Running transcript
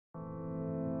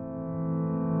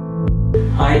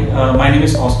Hi, my name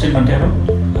is Austin Montero.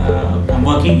 I'm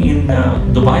working in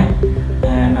Dubai,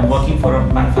 and I'm working for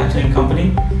a manufacturing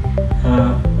company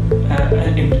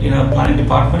in a planning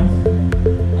department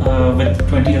with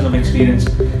 20 years of experience.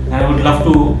 And I would love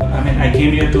to. I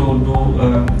came here to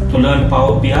learn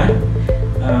Power BI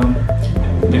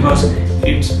because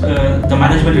it's the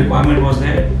management requirement was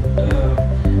there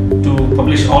to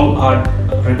publish all our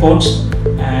reports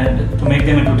and to make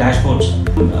them into dashboards.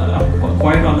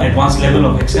 Quite on the advanced level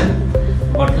of Excel,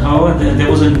 but however there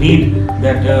was a need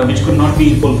that which could not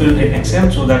be fulfilled in Excel,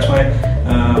 so that's why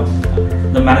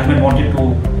the management wanted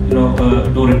to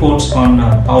do reports on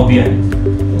Power BI.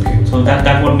 Okay. So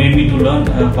that what made me to learn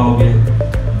Power BI.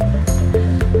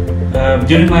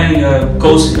 During my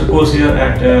course here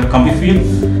at Compufield,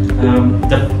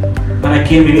 when I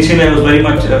came initially, I was very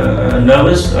much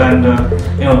nervous and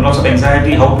lots of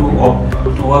anxiety how to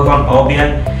work on Power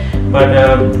BI. But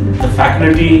the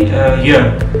faculty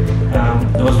here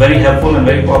was very helpful and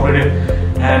very cooperative,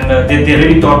 and they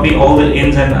really taught me all the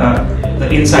ins and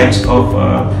the insights of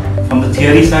from the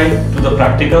theory side to the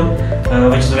practical,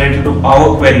 which is related to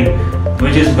Power Query,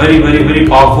 which is very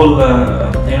powerful.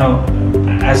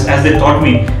 As they taught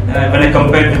me when I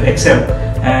compared with Excel,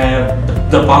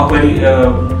 the Power Query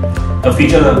the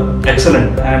features are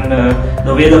excellent, and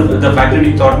the way the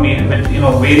faculty taught me with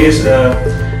various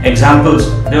examples.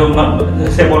 There were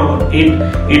say about 8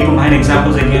 to 9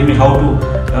 examples they gave me how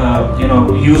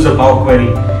to use the Power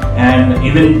Query, and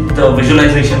even the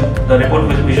visualization, the report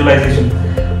visualization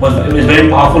is a very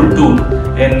powerful tool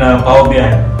in Power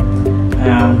BI.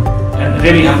 And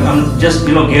really, I'm just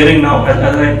gearing now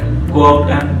as I go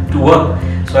out and to work.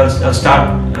 So I'll start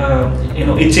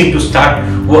itching to start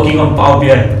working on Power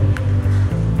BI.